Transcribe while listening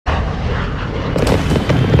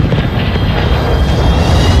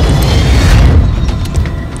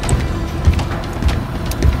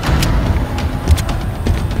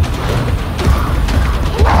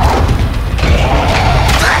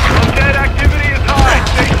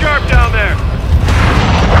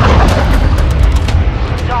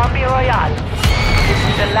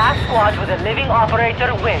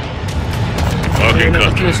hunter wins. Hay una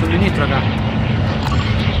cuestión de suministro acá.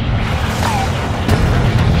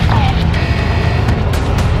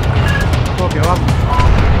 Copia, vamos.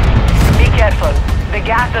 Be careful. The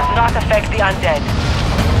gas does not affect the undead.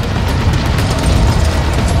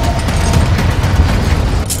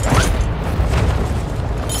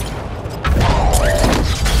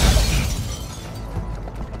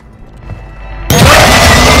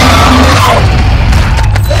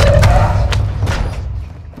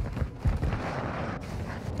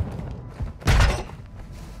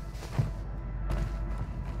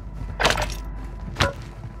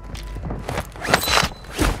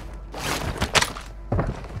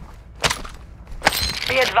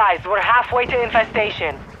 Be advised, we're halfway to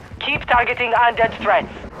infestation. Keep targeting undead threats.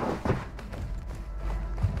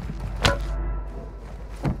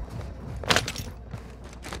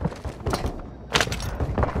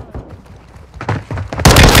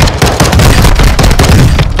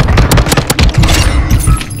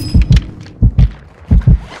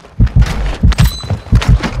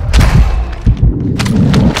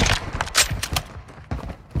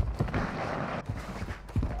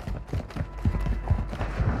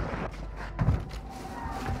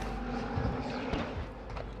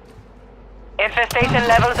 Infestation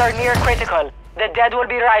levels are near critical. The dead will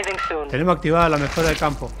be rising soon. Tenemos activada la mejora del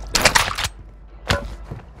campo.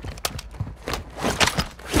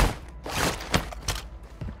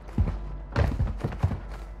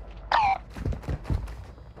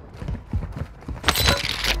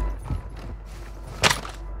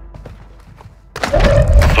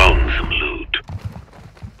 Found some loot.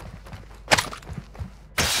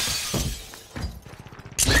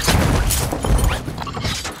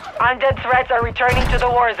 Undead threats are returning to the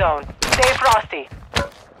war zone. Stay frosty.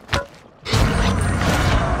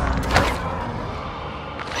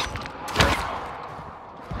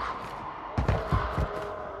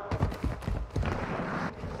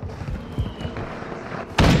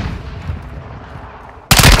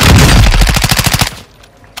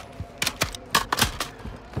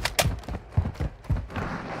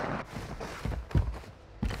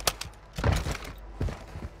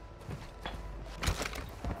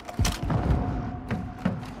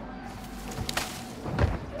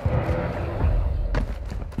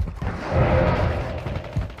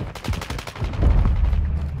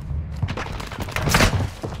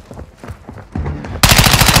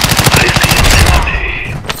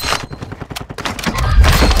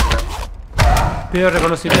 Pido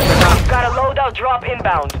reconocimiento acá. Got a loadout drop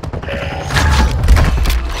inbound.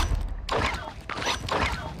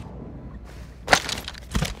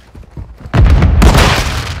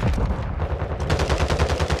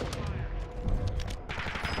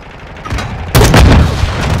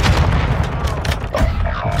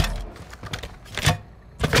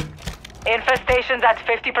 Infestation's at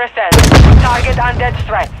 50%. Target undead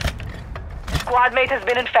threats. Squad mate has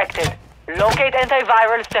been infected. Locate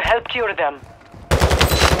antivirals to help cure them.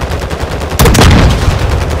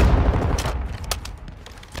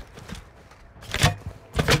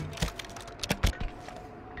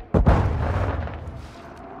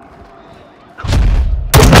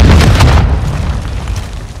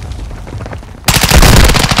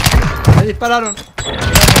 Me dispararon.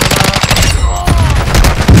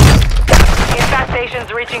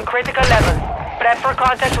 Infestation's reaching critical levels. Prep for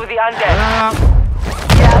contact with the undead.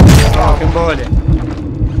 No, que embole.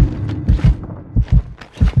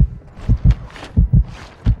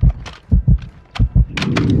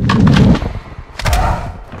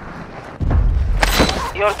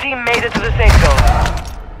 Your team made it to the safe zone.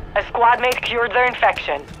 A squad mate cured their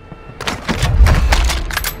infection.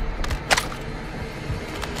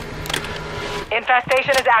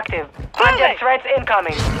 Infestation is active. Undead threats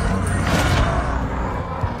incoming.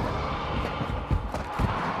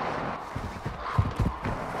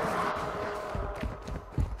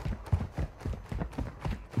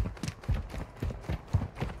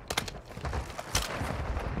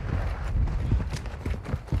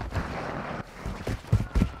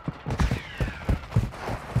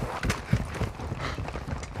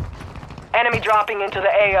 Enemy dropping into the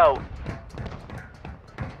AO.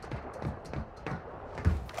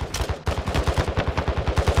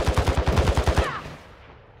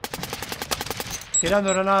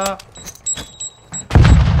 Tirando granada.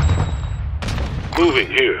 Moving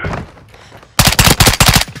here.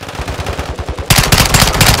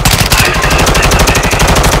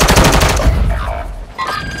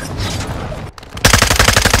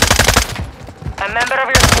 A member of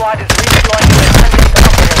your squad is redeploying to the undead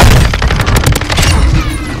operator.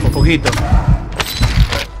 Un poquito.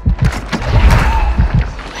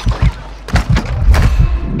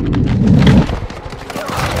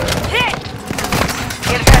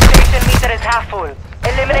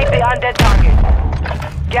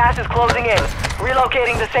 Gas is closing in.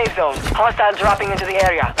 Relocating the safe zone. Hostiles dropping into the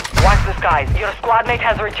area. Watch the skies. Your squad mate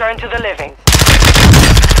has returned to the living.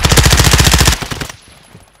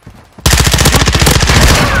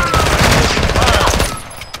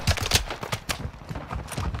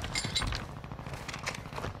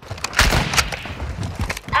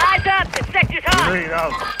 Eyes up! The sector's hot!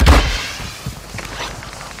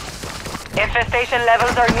 Infestation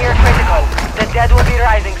levels are near critical. The dead will be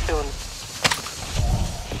rising soon.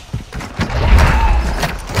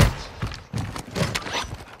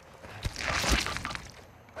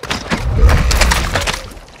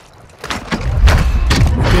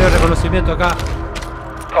 Quiero reconocimiento acá.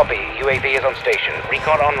 Copy. UAV is on station.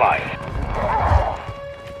 Recon online.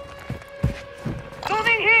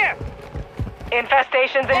 Moving here!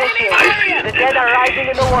 Infestations initiated. The dead are rising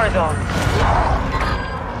in the war zone.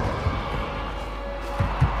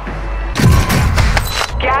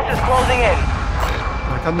 Gas is closing in.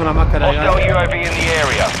 Marcando una máscara de Hostile gas. UAV in the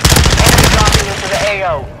area. Enemy dropping into the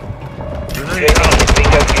AO. UAV is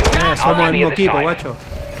bingo fuel. Somos el Enemy mismo at this equipo, time. guacho.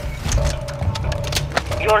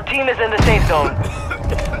 Your team is in the safe zone.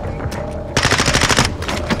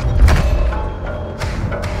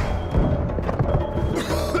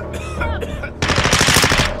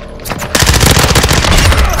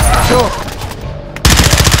 Yo.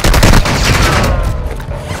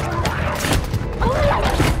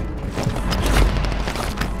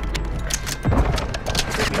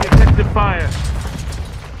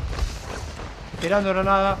 Tirando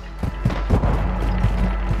granada.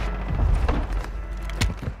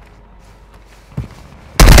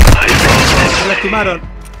 Se lastimaron.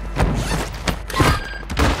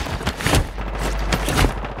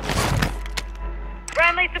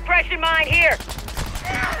 Friendly suppression mine here!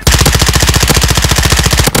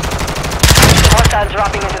 Hostiles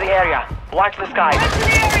dropping into the area. Watch the skies. Into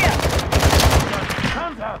the area!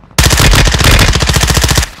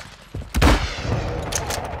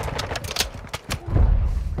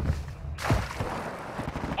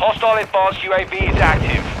 Hostile advanced UAV is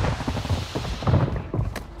active.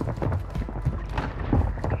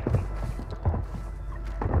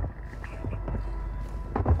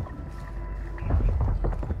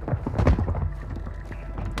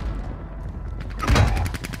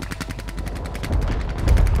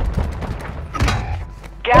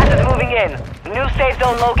 Gas is moving in. New safe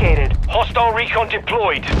zone located. Hostile recon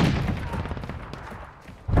deployed.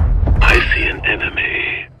 I see an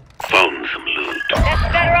enemy. Found some loot.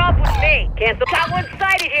 That's better off with me. Cancel. Got one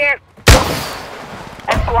sighted here.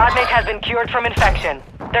 A squad mate has been cured from infection.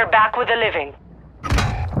 They're back with the living.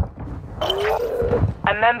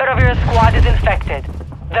 A member of your squad is infected.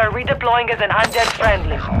 They're redeploying as an undead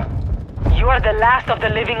friendly. You are the last of the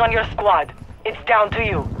living on your squad. It's down to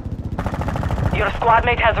you. Your squad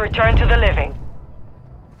mate has returned to the living.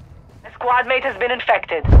 A squad mate has been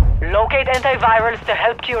infected. Locate antivirals to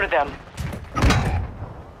help cure them.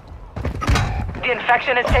 The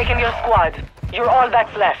infection has taken your squad. You're all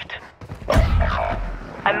that's left.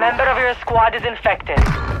 A member of your squad is infected.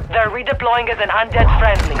 They're redeploying as an undead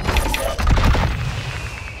friendly.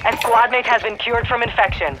 A squad mate has been cured from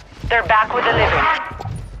infection. They're back with the living.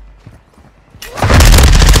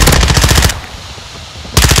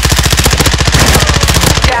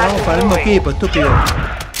 Vamos para el mismo equipo, estúpido.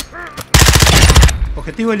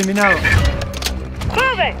 Objetivo eliminado.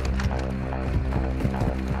 Moving!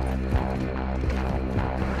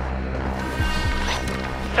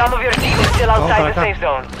 Some of your team is still outside the acá. safe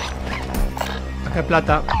zone. Acá hay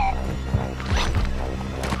plata.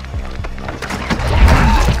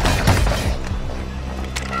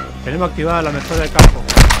 Tenemos activada la mejora de campo.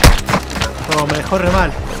 No, mejor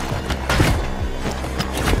remal.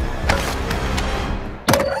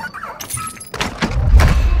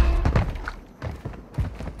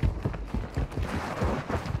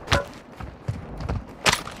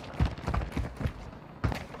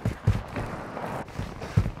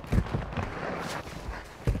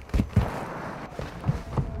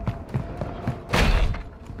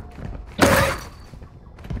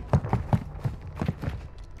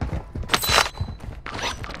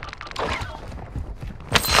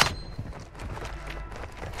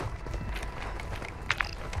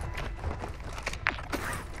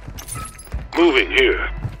 Moving here.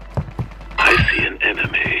 I see an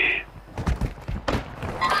enemy.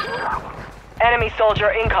 Enemy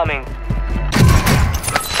soldier incoming.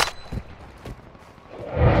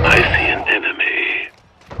 I see an enemy.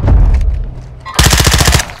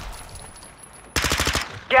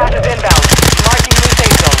 Gas is inbound. Marking new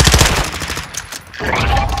safe zone.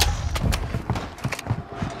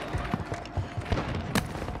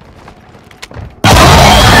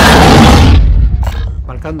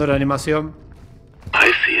 Marcando la animación.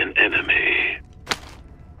 I see an enemy.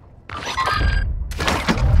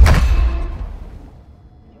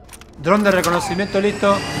 Dron de reconocimiento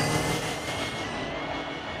listo.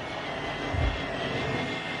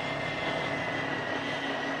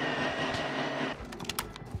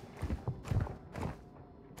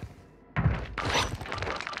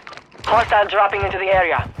 Hostile dropping into the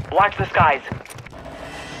area. Watch the skies.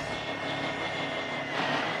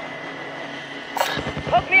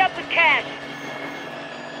 Hook me up with cash.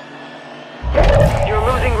 You're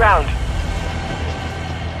losing ground.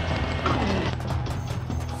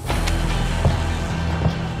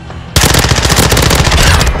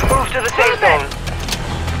 Move to the safe zone.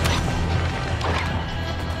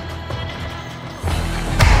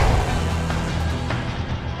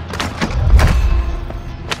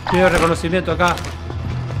 Pido reconocimiento acá.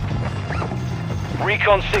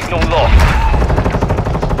 Recon signal lost.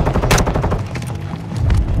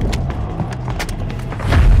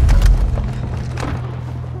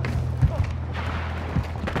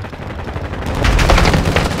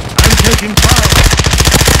 Taking fire.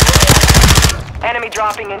 Enemy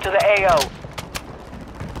dropping into the AO.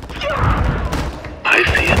 I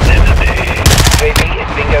see an enemy. UAV is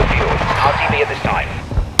bingo fuel. RTB at this time.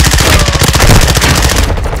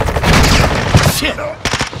 Shit.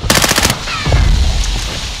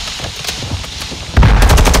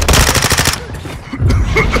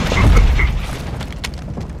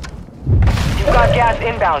 You've got gas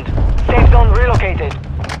inbound. Safe zone relocated.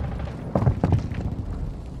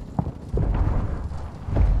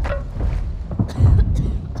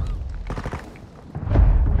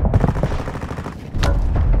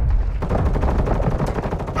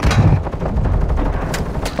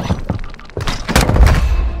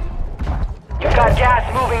 You've got gas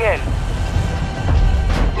moving in.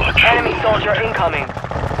 Watch Enemy your soldier movement. incoming.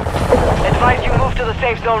 Advise you move to the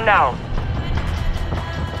safe zone now.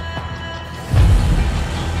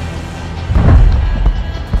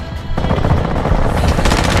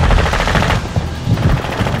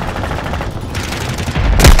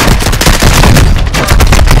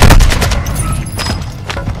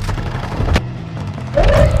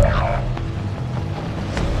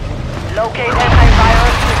 Locate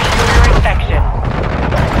antivirus to secure your inspection.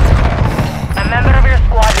 A member of your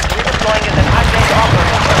squad is redeploying as an unnamed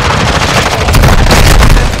operator.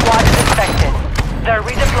 The squad is infected. They're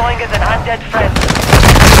redeploying as an undead friend.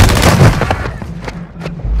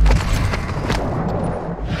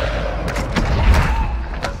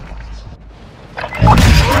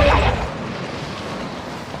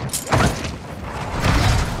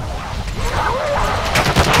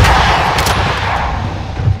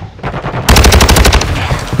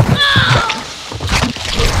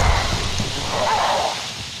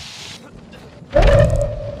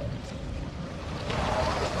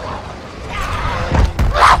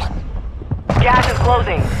 Gas is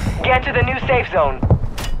closing. Get to the new safe zone.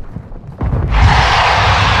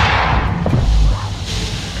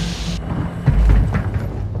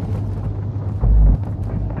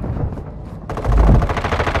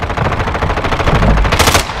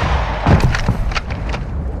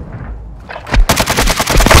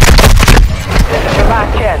 This is your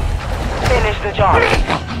last chance. Finish the job.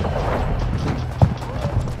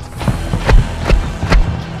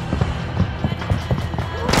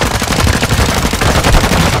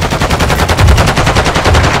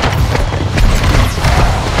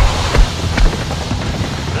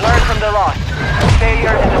 Learn from the loss.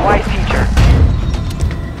 Failure is a wise teacher.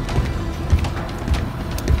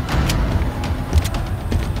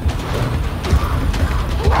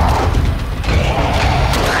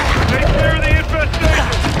 Take care of the infestation.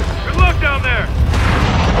 Good luck down there.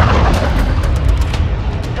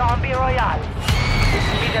 Zombie Royale.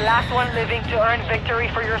 Be the last one living to earn victory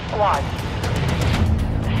for your squad.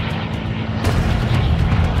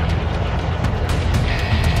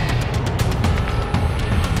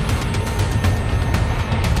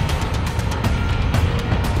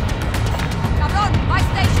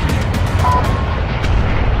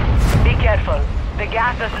 Be careful. The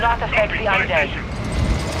gas does not affect the undead.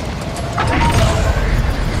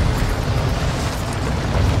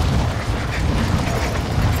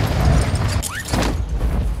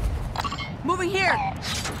 Moving here.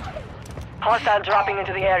 Hostile dropping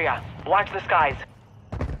into the area. Watch the skies.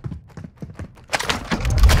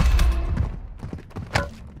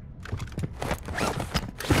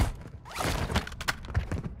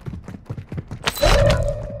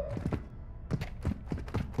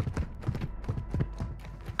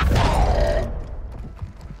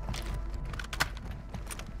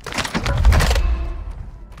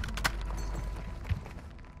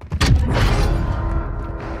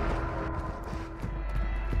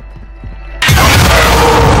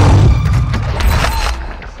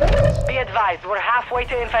 halfway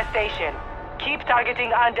to infestation. Keep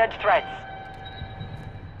targeting undead threats.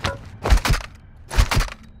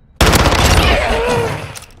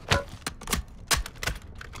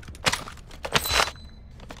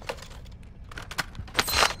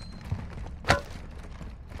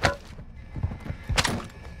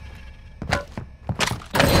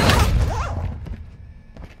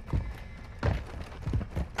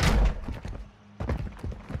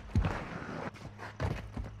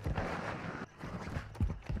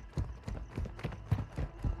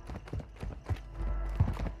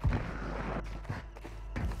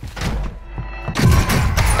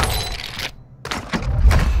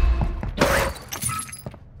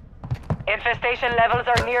 Infestation levels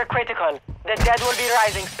are near critical. The dead will be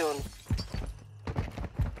rising soon.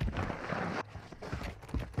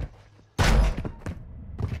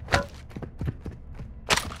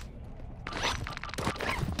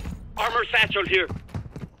 Armor satchel here.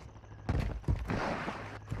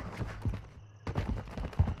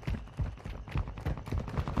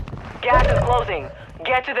 Gas is closing.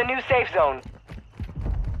 Get to the new safe zone.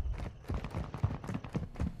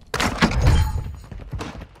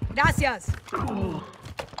 Gracias.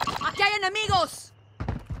 Aquí hay enemigos.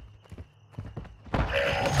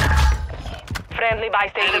 Friendly buy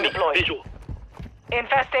station Enemy deployed. visual.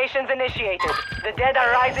 Infestations initiated. The dead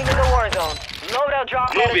are rising in the war zone. Loadout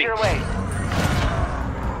drop headed Moving. your way.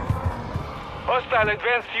 Hostile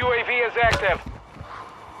advanced UAV is active.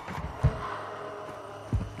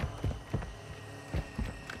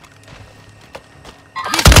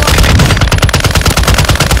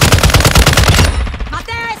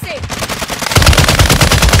 ¡Mate a ese!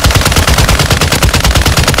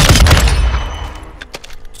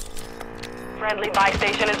 Friendly buy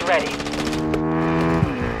station is ready.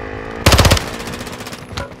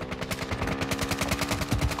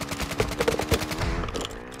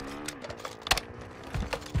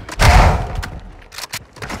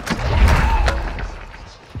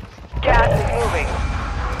 Gas is moving.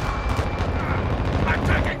 I'm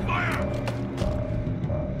taking fire!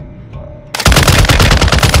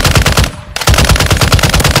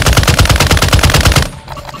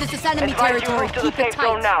 This is enemy Advise you territory. move to the Keep it safe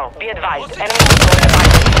zone tight. now. Be advised. Enemy deployed at buy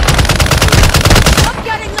station. I'm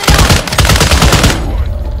getting lit up!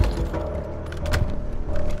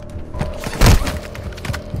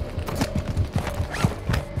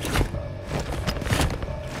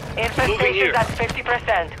 Infestations here. at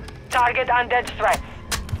 50%. Target undead threats.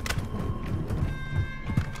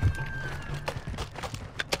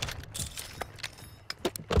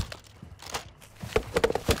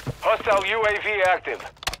 Hostile UAV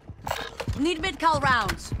active. Need mid-cal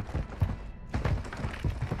rounds.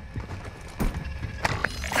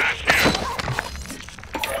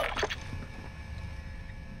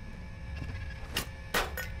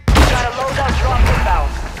 Got a loadout drop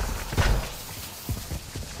inbound.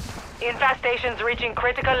 Infestations reaching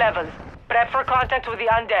critical levels. Prep for contact with the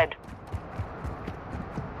undead.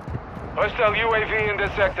 Hostile UAV in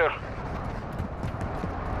this sector.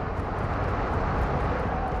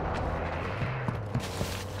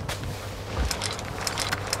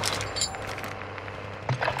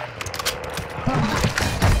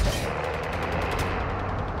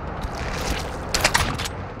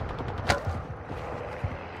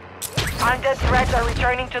 Undead threats are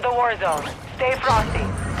returning to the war zone. Stay frosty.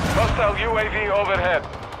 Hostile UAV overhead.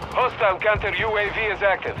 Hostile counter UAV is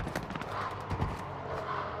active.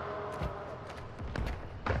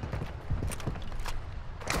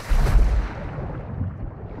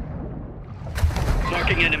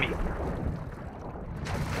 Marking enemy.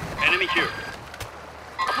 Enemy here.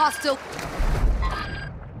 Hostile.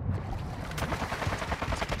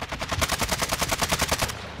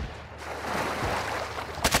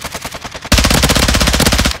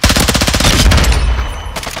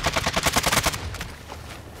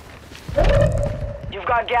 You've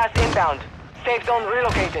got gas inbound. Safe zone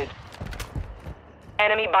relocated.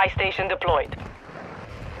 Enemy buy station deployed.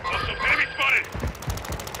 Enemy spotted!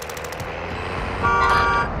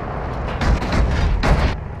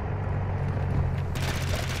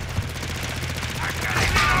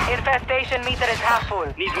 Infestation meter is half full.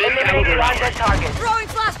 Need mid Eliminate the caliber. undead target. Throwing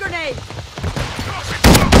flash grenade!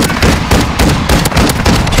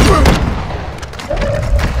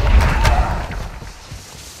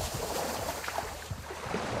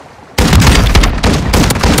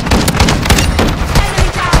 Enemy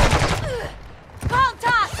down!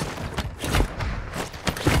 Contact!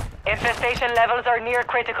 Infestation levels are near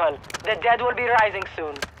critical. The dead will be rising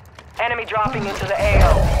soon. Enemy dropping into the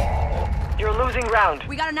AO. You're losing ground.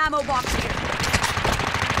 We got an ammo box here.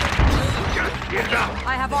 Get up!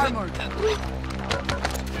 I have armor.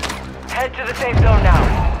 Head to the safe zone now.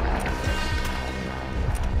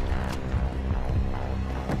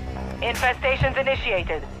 Infestations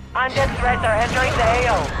initiated. Undead threats are entering the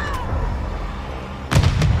AO.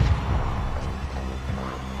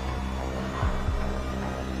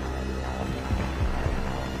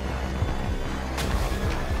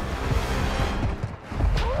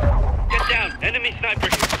 Get down! Enemy sniper!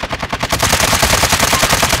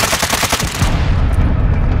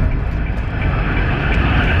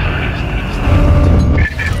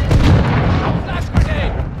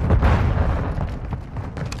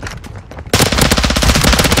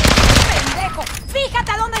 ¡Pendejo!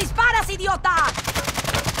 ¡Fíjate a dónde disparas, idiota!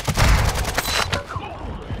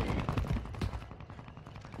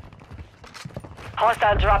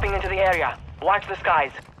 Hostile dropping into the area. Watch the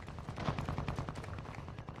skies.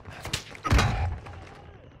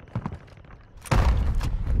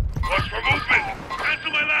 Watch for movement!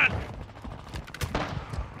 Cancel my last!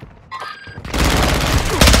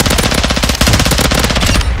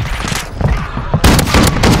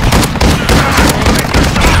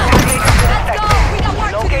 Let's go! We got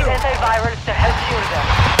work to Locate do! antivirals to help cure them.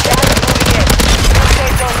 Gas is moving in. New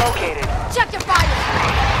safe zone located. Check your fire!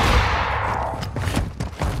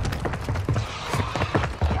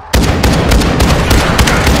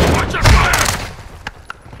 Watch your fire!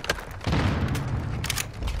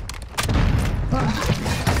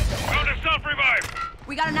 Found a self-revive!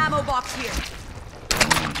 We got an ammo box here.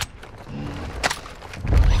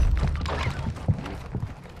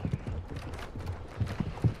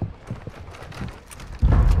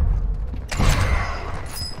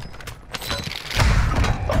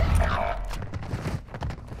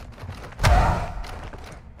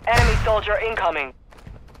 Enemy soldier incoming.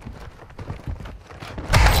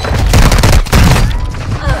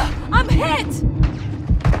 I'm hit!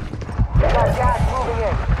 Got gas moving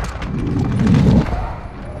in.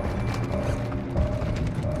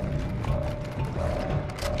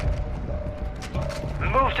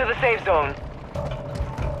 Move to the safe zone.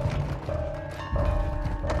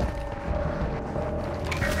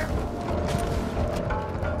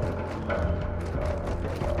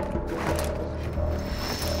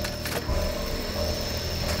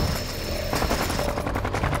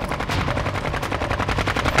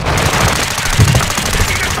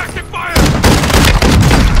 Effective fire!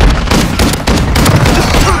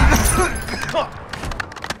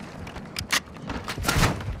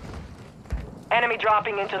 Enemy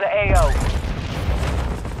dropping into the AO.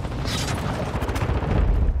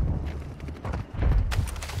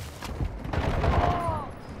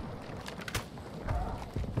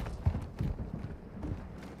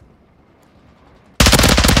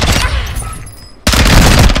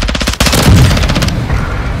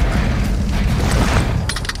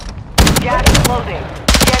 Gas is closing.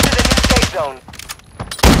 Get to the new safe zone.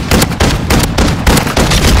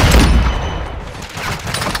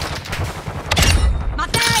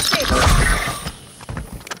 Matete!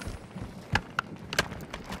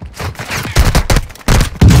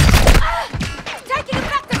 Taking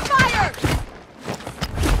effective fire!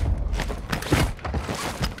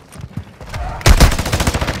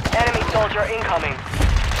 Enemy soldier incoming.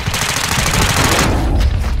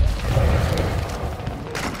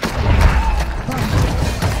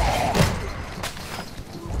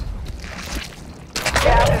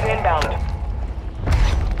 Gas is inbound.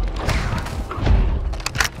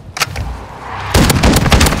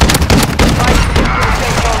 Fight to the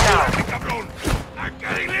safe zone now. Cabrón! I'm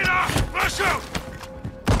getting lit up! Rush out!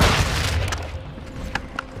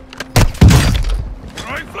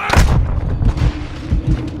 Throwing flash!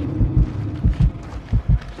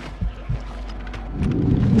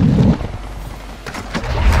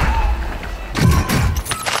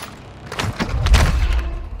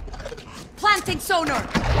 Planting sonar!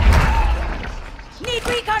 Need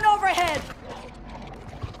recon overhead!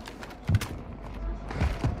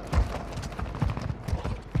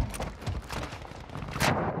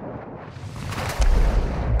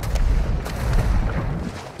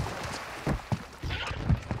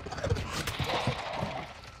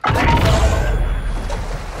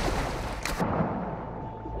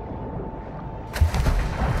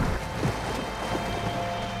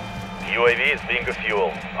 UAV is being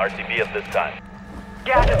refueled. RTB at this time.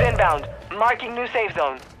 Gas is inbound. Marking new safe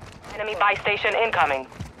zone. Enemy buy station incoming.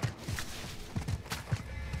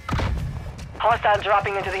 Hostile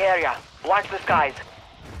dropping into the area. Watch the skies.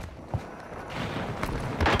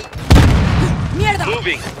 Mierda!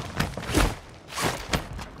 Moving!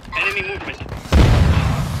 Enemy movement!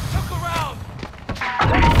 Look around!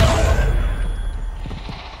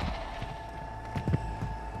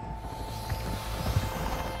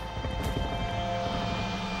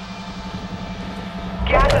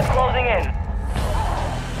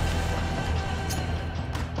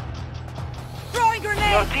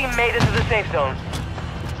 safe zone.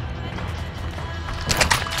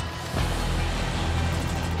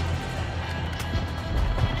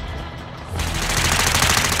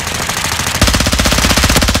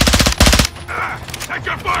 Take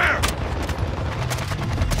your fire!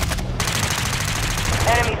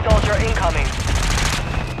 Enemy soldier incoming.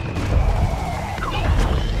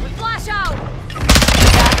 Flash out!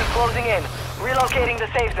 Gas is closing in. Relocating the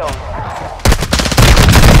safe zone.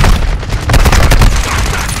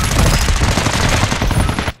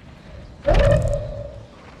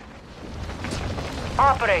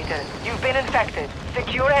 Operator, you've been infected.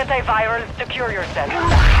 Secure antiviral, secure yourself.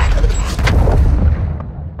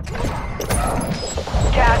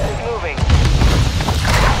 Gas is moving.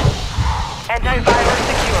 Antiviral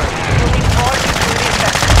secure. You'll need more to secure the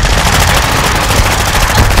infection.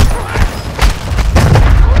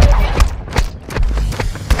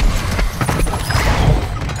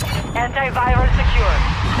 Antiviral secure.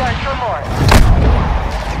 Search for more.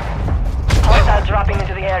 Hostile dropping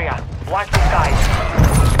into the area. Watch the skies.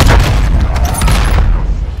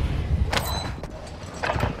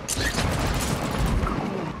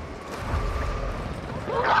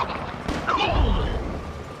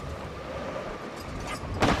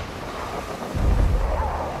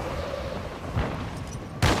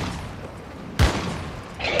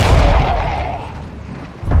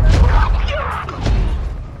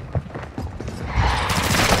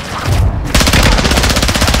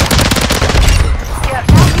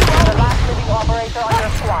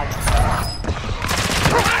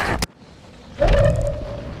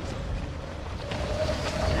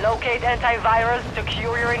 Locate antivirals to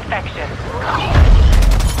cure your infection.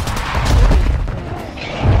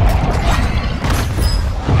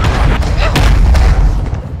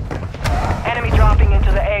 Enemy dropping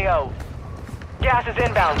into the AO. Gas is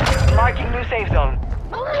inbound. Marking new safe zone.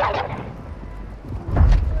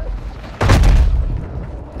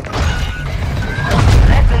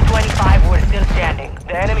 Less than 25, we're still standing.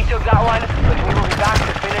 The enemy took that one, but we will be back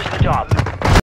to finish the job.